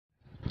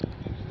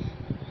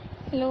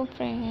Hello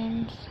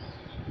friends,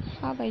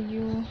 how are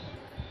you?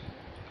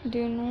 Do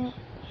you know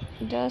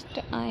just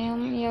I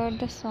am here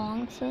the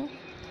songs